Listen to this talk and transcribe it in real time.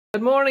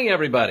Good morning,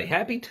 everybody.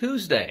 Happy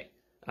Tuesday.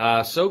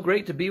 So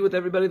great to be with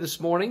everybody this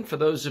morning. For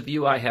those of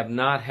you I have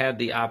not had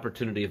the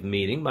opportunity of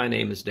meeting, my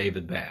name is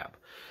David Babb.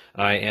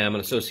 I am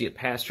an associate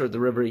pastor at the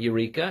River at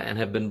Eureka and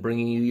have been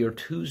bringing you your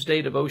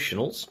Tuesday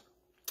devotionals.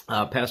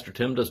 Pastor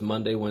Tim does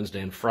Monday, Wednesday,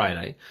 and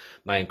Friday.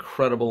 My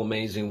incredible,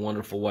 amazing,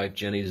 wonderful wife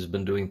Jenny has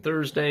been doing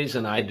Thursdays,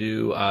 and I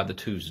do the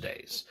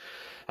Tuesdays.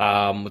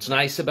 What's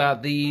nice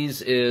about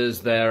these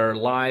is they're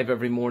live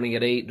every morning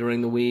at 8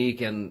 during the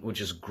week, and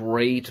which is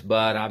great,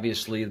 but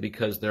obviously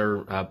because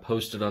they're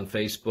posted on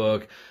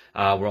Facebook,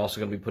 we're also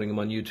going to be putting them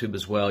on YouTube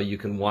as well. You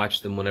can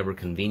watch them whenever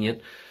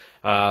convenient.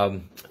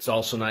 It's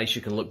also nice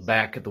you can look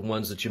back at the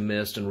ones that you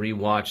missed and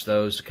rewatch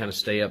those to kind of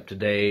stay up to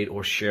date,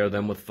 or share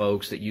them with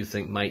folks that you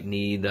think might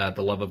need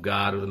the love of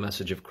God or the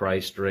message of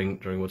Christ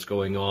during what's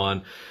going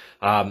on.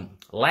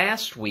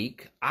 Last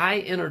week,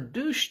 I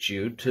introduced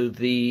you to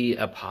the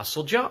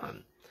Apostle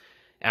John.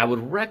 I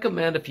would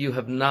recommend, if you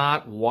have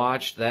not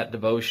watched that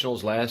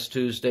devotionals last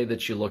Tuesday,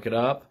 that you look it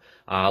up.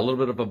 A little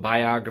bit of a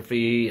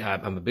biography.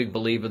 I'm a big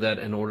believer that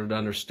in order to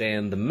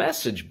understand the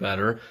message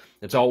better,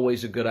 it's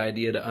always a good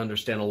idea to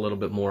understand a little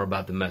bit more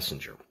about the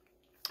messenger.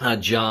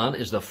 John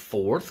is the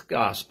fourth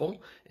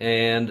gospel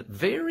and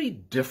very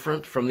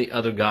different from the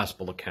other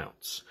gospel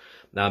accounts.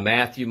 Now,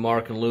 Matthew,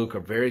 Mark, and Luke are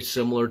very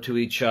similar to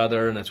each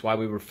other, and that's why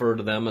we refer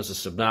to them as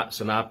the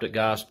synoptic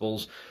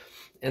gospels.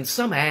 And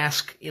some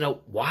ask,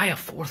 why a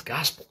fourth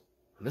gospel?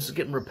 And this is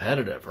getting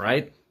repetitive,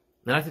 right?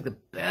 And I think the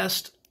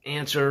best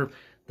answer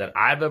that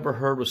I've ever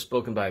heard was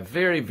spoken by a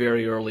very,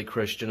 very early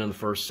Christian in the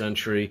first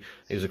century.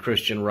 He was a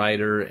Christian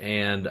writer,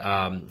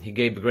 and he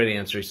gave a great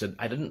answer. He said,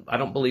 I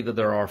don't believe that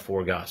there are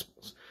four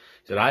gospels.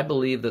 He said, I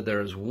believe that there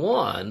is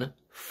one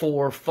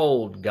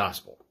fourfold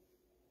gospel.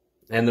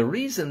 And the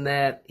reason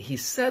that he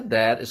said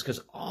that is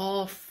because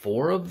all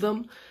four of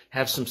them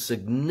have some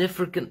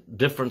significant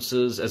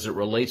differences as it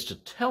relates to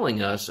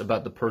telling us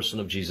about the person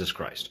of Jesus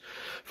Christ.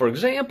 For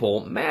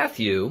example,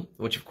 Matthew,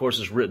 which of course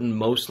is written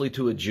mostly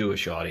to a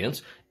Jewish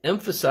audience,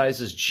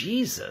 emphasizes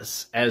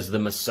Jesus as the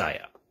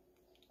Messiah,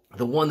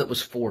 the one that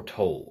was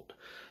foretold,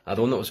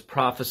 the one that was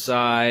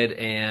prophesied,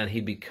 and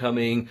he'd be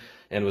coming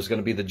and was going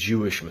to be the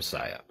Jewish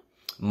Messiah.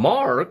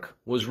 Mark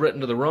was written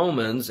to the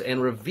Romans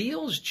and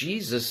reveals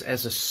Jesus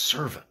as a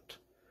servant.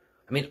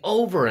 I mean,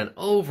 over and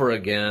over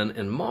again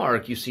in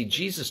Mark, you see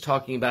Jesus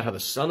talking about how the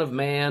Son of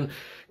Man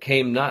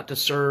came not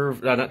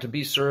to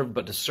be served,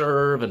 but to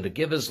serve and to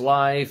give his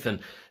life. And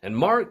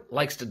Mark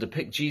likes to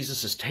depict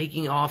Jesus as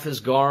taking off his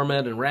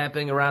garment and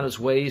wrapping around his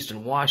waist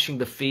and washing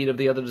the feet of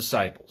the other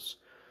disciples.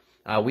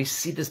 We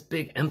see this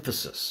big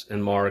emphasis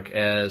in Mark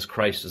as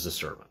Christ as a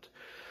servant.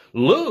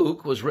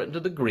 Luke was written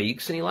to the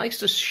Greeks, and he likes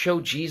to show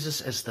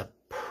Jesus as the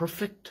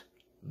perfect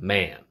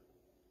man.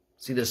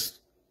 See, this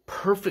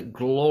perfect,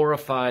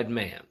 glorified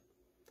man.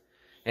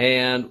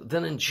 And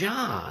then in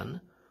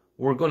John,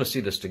 we're going to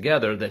see this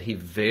together, that he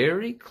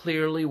very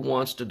clearly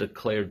wants to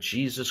declare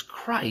Jesus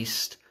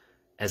Christ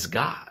as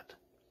God.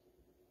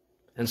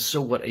 And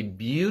so what a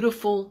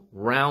beautiful,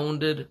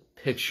 rounded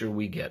picture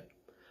we get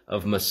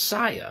of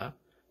Messiah,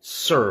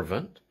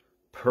 servant,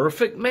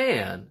 perfect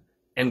man,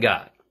 and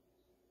God.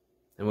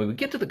 And when we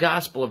get to the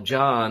Gospel of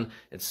John,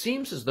 it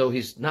seems as though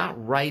he's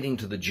not writing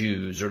to the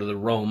Jews or to the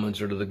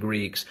Romans or to the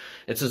Greeks.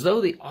 It's as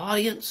though the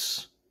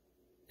audience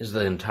is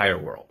the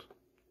entire world.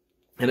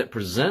 And it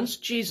presents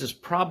Jesus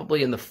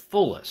probably in the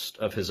fullest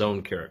of his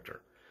own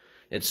character.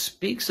 It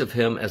speaks of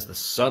him as the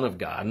Son of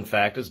God, in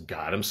fact, as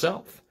God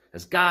himself,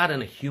 as God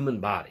in a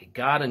human body,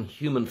 God in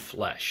human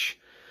flesh.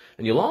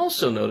 And you'll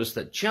also notice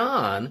that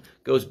John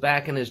goes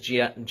back in his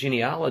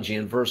genealogy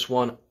in verse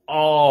 1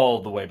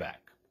 all the way back.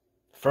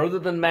 Further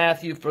than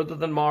Matthew, further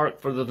than Mark,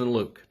 further than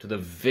Luke, to the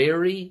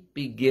very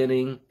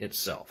beginning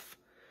itself.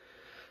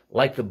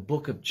 Like the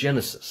book of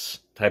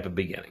Genesis type of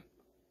beginning.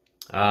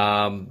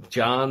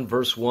 John,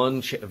 verse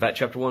 1,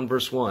 chapter 1,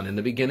 verse 1, in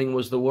the beginning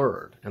was the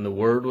Word, and the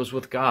Word was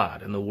with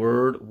God, and the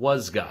Word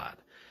was God.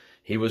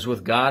 He was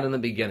with God in the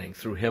beginning.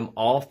 Through him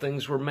all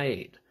things were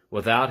made.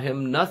 Without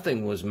him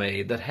nothing was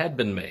made that had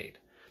been made.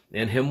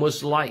 In him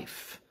was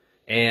life,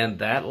 and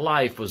that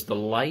life was the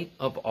light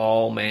of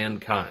all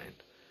mankind.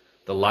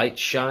 The light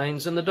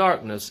shines in the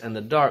darkness, and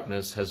the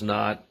darkness has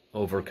not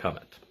overcome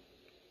it.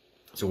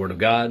 It's the word of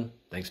God.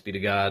 Thanks be to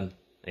God.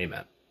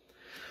 Amen.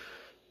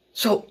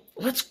 So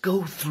let's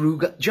go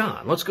through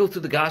John. Let's go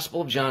through the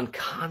Gospel of John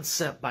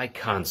concept by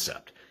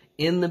concept.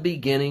 In the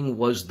beginning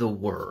was the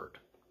Word,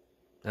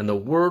 and the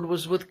Word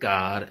was with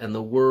God, and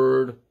the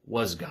Word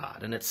was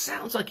God. And it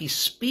sounds like he's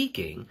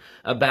speaking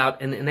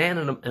about an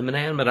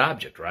inanimate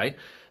object, right?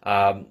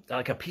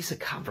 Like a piece of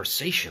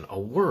conversation, a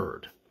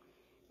word.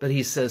 But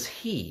he says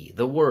he,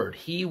 the Word,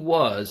 he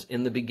was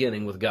in the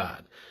beginning with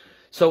God.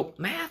 So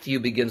Matthew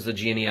begins the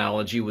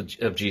genealogy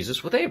of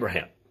Jesus with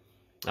Abraham.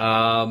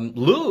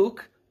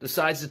 Luke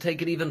decides to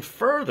take it even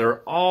further,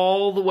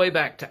 all the way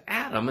back to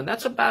Adam, and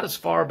that's about as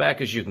far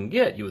back as you can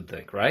get, you would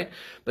think, right?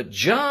 But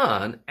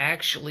John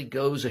actually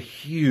goes a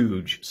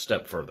huge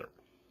step further,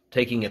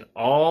 taking it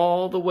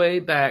all the way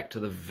back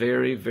to the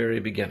very, very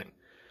beginning.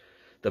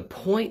 The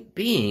point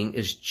being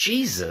is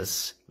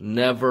Jesus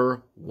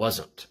never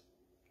wasn't.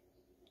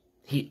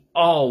 He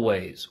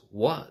always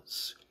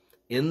was.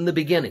 In the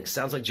beginning,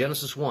 sounds like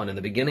Genesis 1, in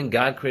the beginning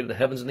God created the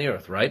heavens and the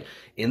earth, right?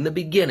 In the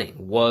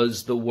beginning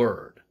was the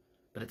Word.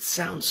 But it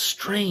sounds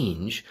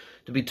strange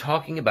to be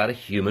talking about a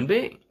human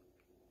being,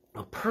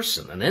 a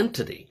person, an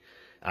entity,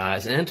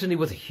 as an entity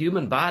with a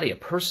human body, a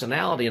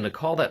personality, and to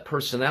call that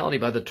personality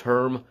by the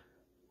term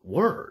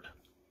Word.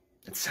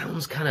 It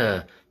sounds kind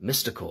of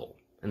mystical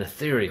and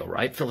ethereal,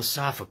 right?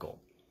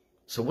 Philosophical.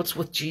 So what's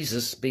with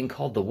Jesus being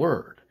called the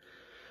Word?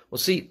 Well,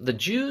 see, the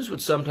Jews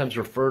would sometimes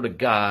refer to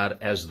God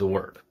as the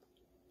Word.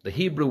 The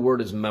Hebrew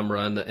word is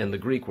memra and the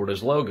Greek word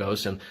is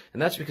logos, and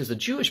that's because the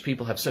Jewish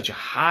people have such a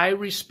high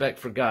respect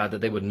for God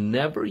that they would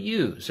never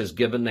use his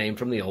given name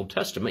from the Old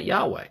Testament,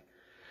 Yahweh.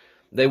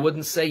 They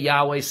wouldn't say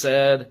Yahweh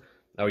said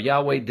or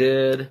Yahweh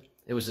did.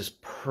 It was this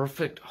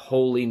perfect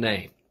holy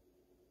name.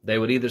 They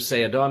would either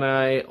say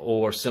Adonai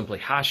or simply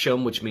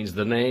Hashem, which means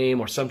the name,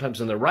 or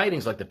sometimes in their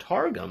writings like the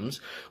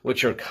Targums,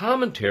 which are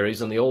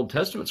commentaries on the Old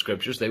Testament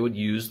scriptures, they would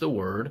use the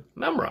word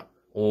memra,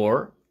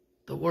 or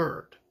the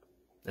Word,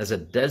 as a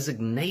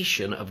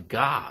designation of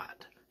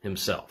God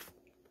himself.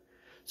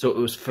 So it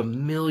was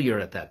familiar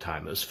at that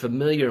time. It was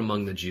familiar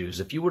among the Jews.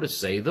 If you were to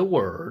say the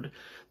Word,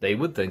 they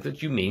would think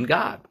that you mean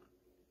God.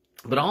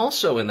 But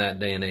also in that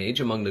day and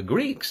age, among the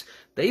Greeks,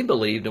 they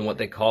believed in what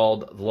they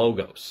called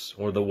logos,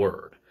 or the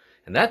Word.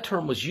 And that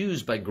term was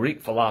used by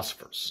Greek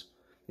philosophers.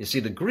 You see,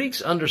 the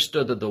Greeks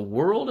understood that the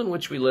world in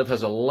which we live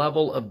has a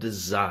level of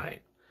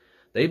design.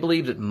 They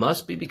believed it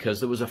must be because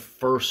there was a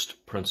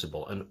first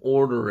principle, an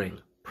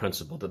ordering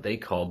principle that they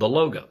called the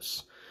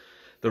logos.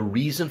 The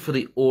reason for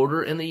the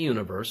order in the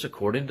universe,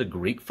 according to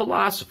Greek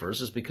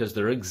philosophers, is because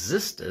there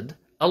existed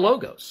a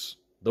logos,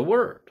 the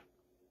Word.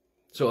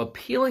 So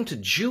appealing to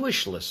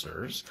Jewish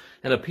listeners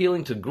and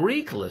appealing to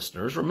Greek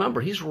listeners, remember,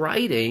 he's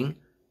writing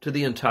to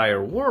the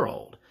entire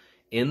world.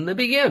 In the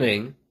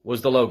beginning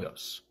was the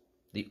logos,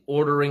 the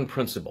ordering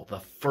principle,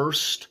 the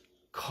first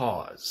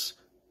cause,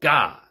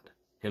 God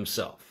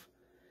himself.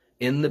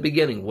 In the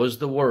beginning was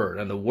the Word,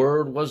 and the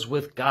Word was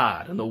with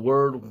God, and the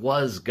Word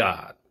was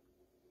God.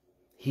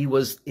 He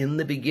was in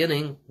the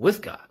beginning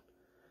with God.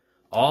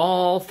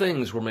 All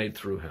things were made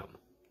through him,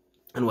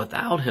 and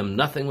without him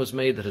nothing was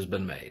made that has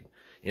been made.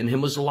 In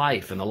him was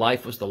life, and the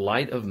life was the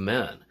light of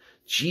men.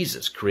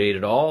 Jesus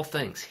created all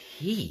things.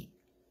 He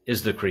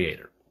is the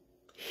creator.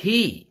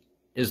 He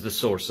is the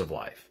source of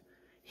life.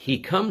 He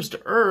comes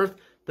to earth,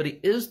 but he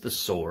is the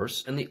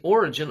source and the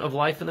origin of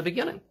life in the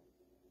beginning.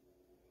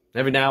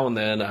 Every now and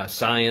then,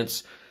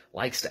 science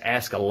likes to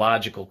ask a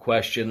logical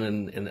question,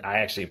 and I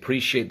actually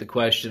appreciate the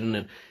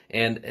question.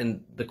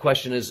 And the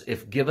question is,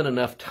 if given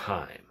enough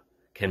time,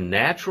 can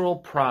natural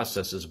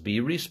processes be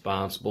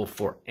responsible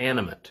for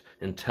animate,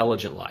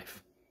 intelligent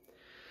life?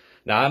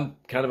 Now, I'm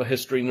kind of a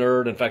history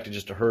nerd. In fact, I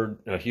just heard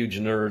a huge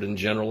nerd in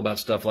general about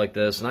stuff like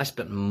this. And I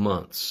spent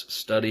months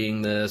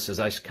studying this as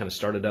I kind of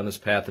started down this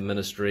path of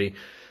ministry.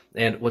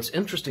 And what's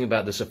interesting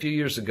about this, a few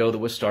years ago, the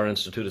Wistar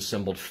Institute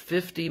assembled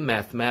 50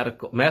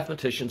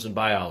 mathematicians and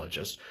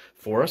biologists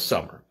for a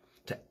summer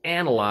to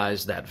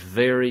analyze that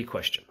very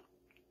question.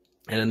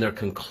 And in their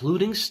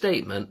concluding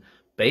statement,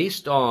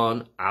 based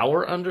on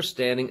our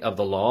understanding of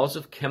the laws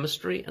of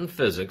chemistry and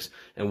physics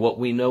and what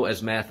we know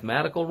as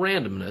mathematical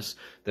randomness,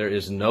 there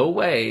is no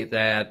way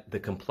that the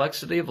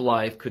complexity of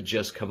life could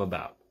just come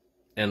about.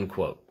 End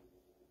quote.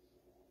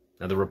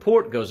 Now, the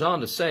report goes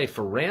on to say,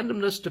 for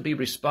randomness to be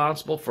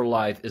responsible for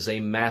life is a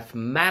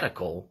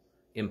mathematical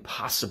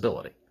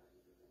impossibility.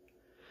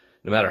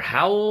 No matter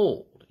how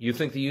old you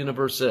think the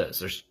universe is,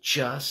 there's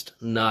just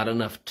not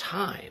enough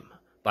time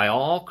by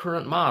all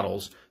current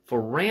models for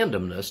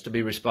randomness to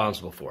be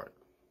responsible for it.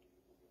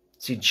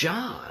 See,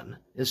 John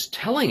is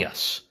telling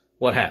us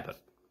what happened.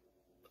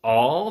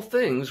 All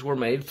things were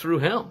made through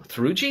him,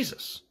 through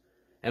Jesus.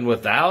 And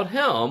without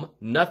him,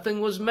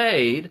 nothing was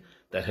made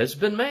that has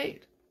been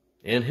made.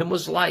 In him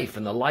was life,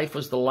 and the life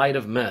was the light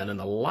of men, and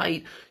the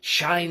light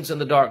shines in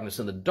the darkness,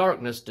 and the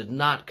darkness did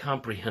not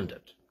comprehend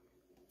it.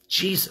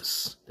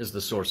 Jesus is the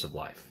source of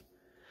life.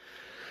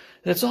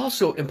 And it's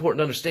also important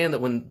to understand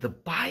that when the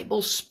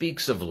Bible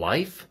speaks of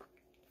life,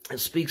 it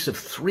speaks of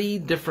three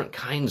different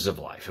kinds of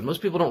life. And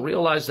most people don't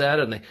realize that,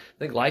 and they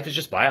think life is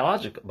just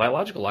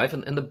biological life.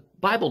 And the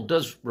Bible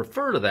does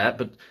refer to that,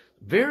 but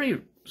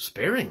very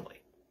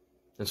sparingly.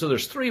 And so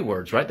there's three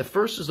words, right? The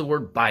first is the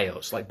word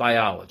bios, like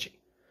biology.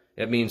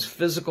 It means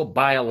physical,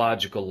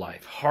 biological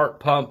life. Heart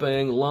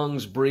pumping,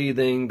 lungs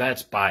breathing,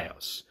 that's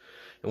bios.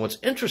 And what's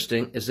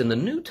interesting is in the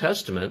New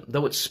Testament,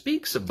 though it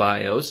speaks of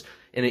bios,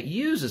 and it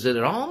uses it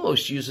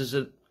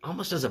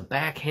almost as a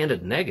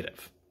backhanded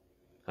negative.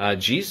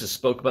 Jesus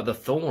spoke about the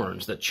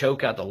thorns that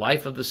choke out the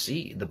life of the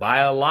seed, the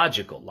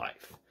biological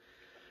life.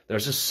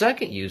 There's a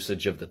second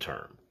usage of the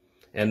term,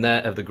 and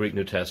that of the Greek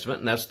New Testament,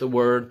 and that's the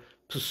word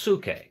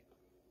psyche,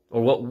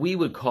 or what we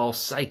would call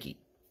psyche,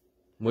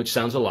 which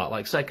sounds a lot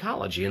like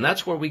psychology. And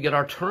that's where we get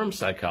our term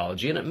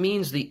psychology, and it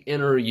means the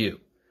inner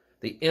you,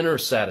 the inner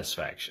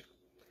satisfaction.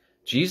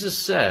 Jesus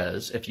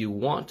says if you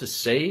want to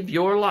save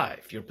your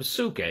life, your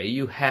pasuke,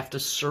 you have to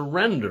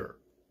surrender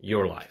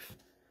your life.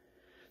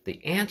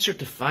 The answer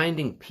to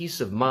finding peace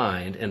of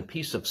mind and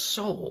peace of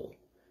soul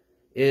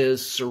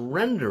is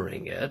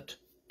surrendering it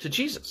to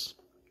Jesus.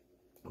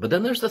 But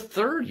then there's the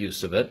third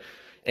use of it,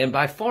 and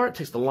by far it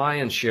takes the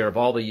lion's share of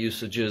all the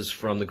usages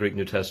from the Greek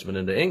New Testament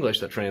into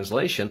English, that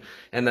translation,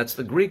 and that's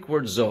the Greek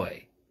word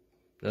zoe.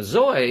 Now,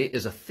 zoe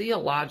is a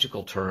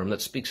theological term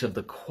that speaks of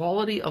the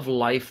quality of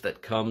life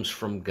that comes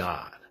from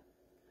God.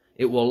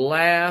 It will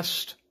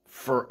last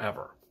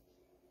forever.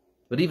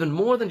 But even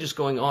more than just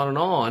going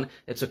on,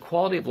 it's a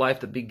quality of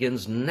life that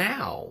begins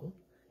now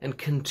and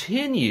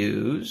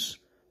continues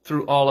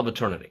through all of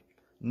eternity.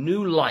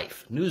 New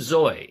life, new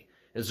zoe,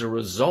 is a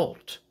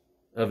result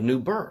of new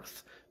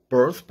birth.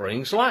 Birth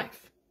brings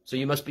life. So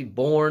you must be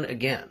born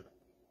again.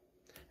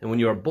 And when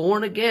you are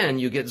born again,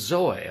 you get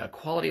zoe, a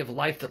quality of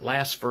life that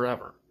lasts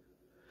forever.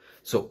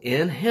 So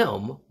in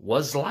him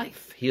was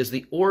life. He is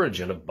the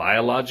origin of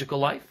biological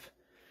life.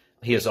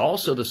 He is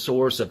also the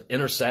source of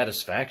inner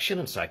satisfaction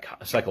and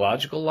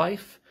psychological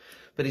life.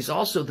 But he's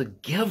also the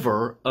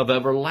giver of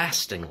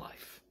everlasting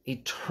life,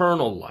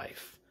 eternal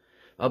life,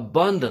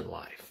 abundant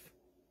life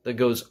that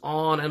goes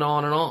on and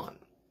on and on.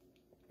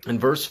 And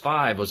verse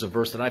 5 was a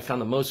verse that I found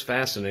the most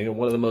fascinating, and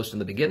one of the most in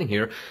the beginning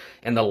here.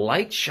 And the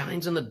light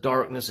shines in the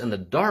darkness, and the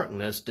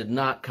darkness did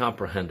not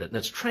comprehend it. And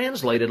it's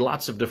translated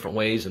lots of different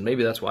ways, and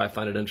maybe that's why I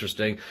find it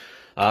interesting.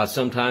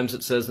 Sometimes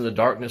it says, and the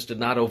darkness did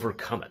not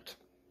overcome it.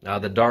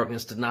 The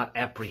darkness did not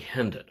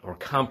apprehend it or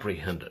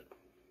comprehend it.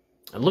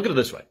 And look at it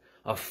this way.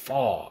 A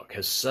fog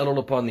has settled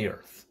upon the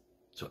earth.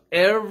 So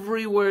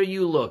everywhere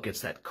you look,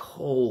 it's that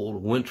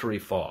cold, wintry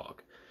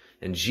fog.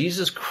 And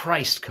Jesus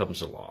Christ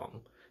comes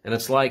along. And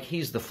it's like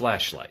he's the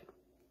flashlight,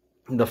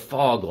 the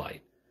fog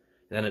light,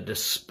 and it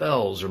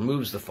dispels or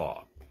moves the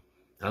fog.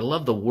 I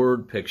love the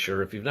word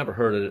picture. If you've never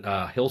heard it,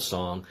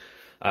 Hillsong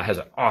has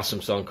an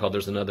awesome song called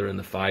There's Another in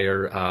the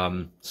Fire.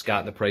 Scott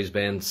and the praise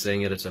band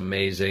sing it. It's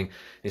amazing.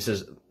 He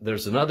says,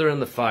 there's another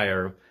in the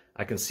fire.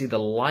 I can see the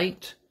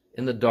light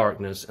in the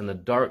darkness, and the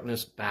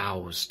darkness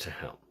bows to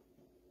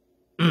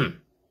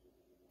him.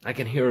 I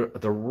can hear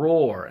the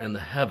roar in the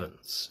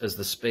heavens as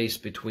the space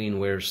between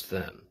wears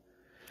thin.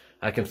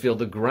 I can feel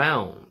the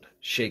ground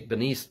shake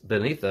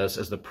beneath us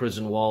as the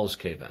prison walls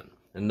cave in,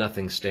 and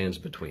nothing stands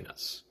between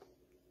us.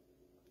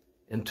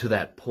 And to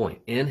that point,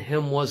 in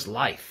him was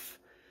life,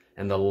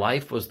 and the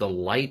life was the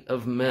light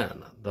of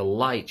men. The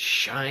light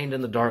shined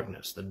in the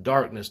darkness. The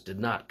darkness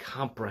did not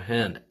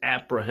comprehend,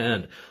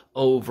 apprehend,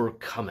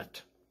 overcome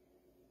it.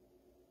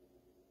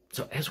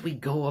 So as we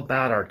go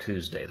about our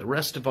Tuesday, the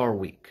rest of our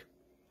week,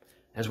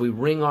 as we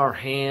wring our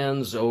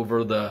hands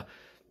over the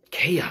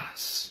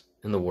chaos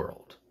in the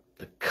world,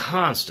 the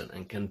constant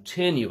and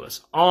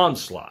continuous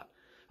onslaught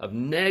of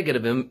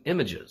negative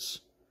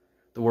images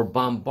that we're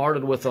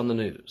bombarded with on the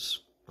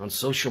news, on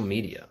social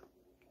media.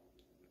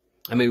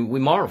 I mean, we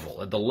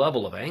marvel at the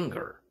level of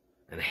anger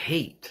and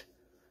hate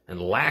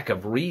and lack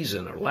of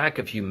reason or lack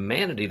of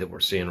humanity that we're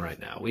seeing right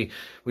now. We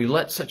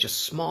let such a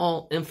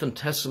small,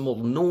 infinitesimal,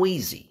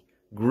 noisy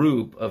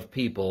group of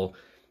people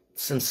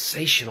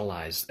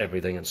sensationalize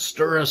everything and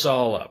stir us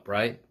all up,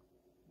 right?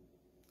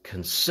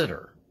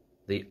 Consider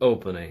the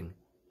opening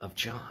of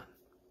John.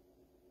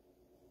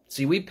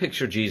 See, we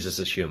picture Jesus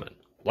as human.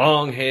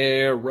 Long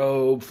hair,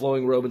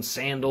 flowing robe, and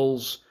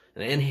sandals.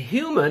 And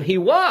human he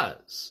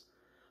was.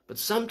 But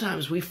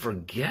sometimes we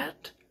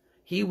forget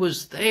he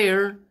was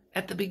there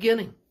at the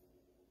beginning.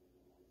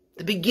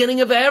 The beginning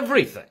of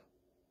everything.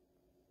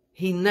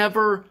 He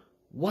never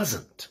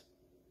wasn't.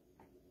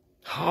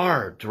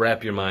 Hard to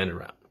wrap your mind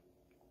around.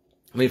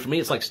 I mean, for me,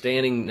 it's like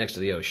standing next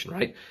to the ocean,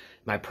 right?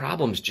 My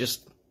problems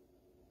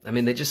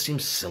they just seem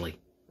silly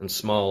and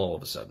small all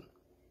of a sudden.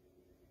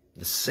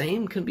 The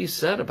same can be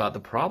said about the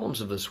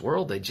problems of this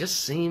world. They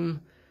just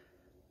seem,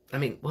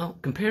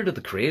 compared to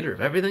the creator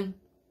of everything,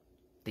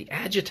 the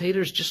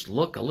agitators just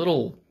look a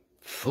little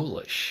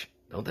foolish,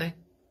 don't they?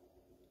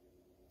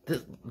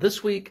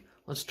 This week,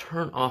 let's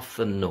turn off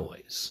the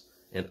noise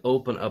and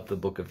open up the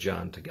book of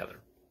John together.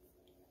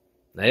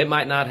 Now, it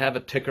might not have a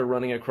ticker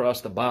running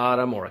across the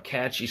bottom or a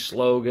catchy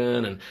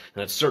slogan, and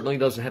it certainly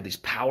doesn't have these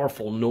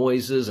powerful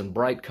noises and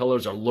bright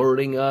colors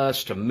alerting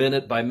us to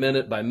minute by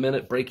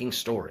minute breaking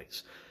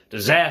stories.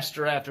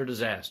 Disaster after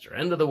disaster,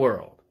 end of the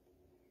world.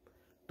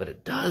 But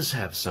it does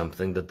have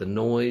something that the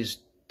noise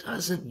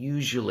doesn't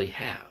usually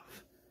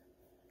have.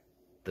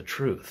 The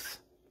truth.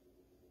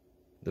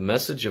 The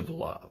message of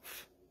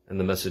love and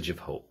the message of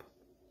hope.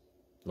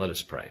 Let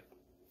us pray.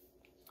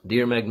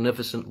 Dear,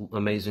 magnificent,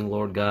 amazing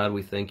Lord God,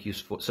 we thank you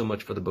so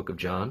much for the book of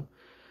John.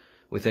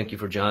 We thank you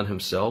for John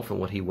himself and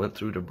what he went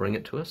through to bring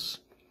it to us.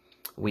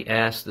 We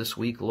ask this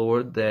week,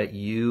 Lord, that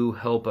you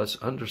help us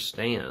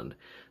understand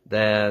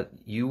that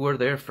you were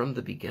there from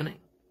the beginning,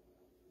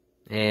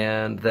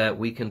 and that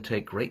we can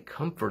take great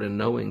comfort in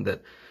knowing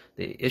that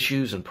the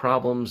issues and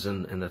problems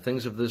and the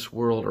things of this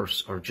world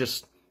are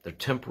just, they're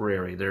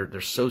temporary. They're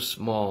so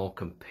small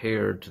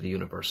compared to the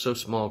universe, so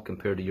small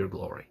compared to your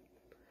glory.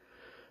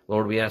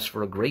 Lord, we ask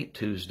for a great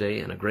Tuesday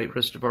and a great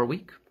rest of our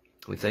week.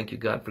 We thank you,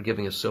 God, for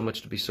giving us so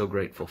much to be so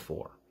grateful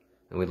for.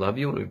 And we love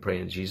you, and we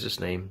pray in Jesus'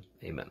 name.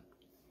 Amen.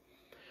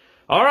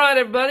 All right,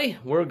 everybody,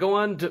 we're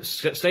going to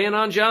staying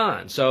on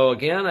John. So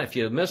again, if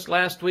you missed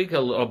last week a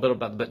little bit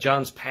about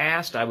John's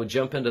past, I would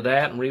jump into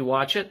that and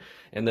rewatch it.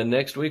 And then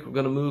next week we're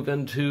going to move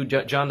into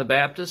John the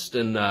Baptist,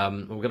 and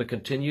we're going to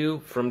continue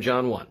from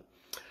John 1.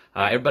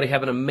 Everybody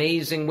have an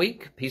amazing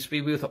week. Peace be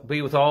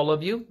with all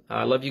of you.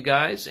 I love you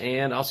guys,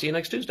 and I'll see you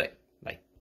next Tuesday.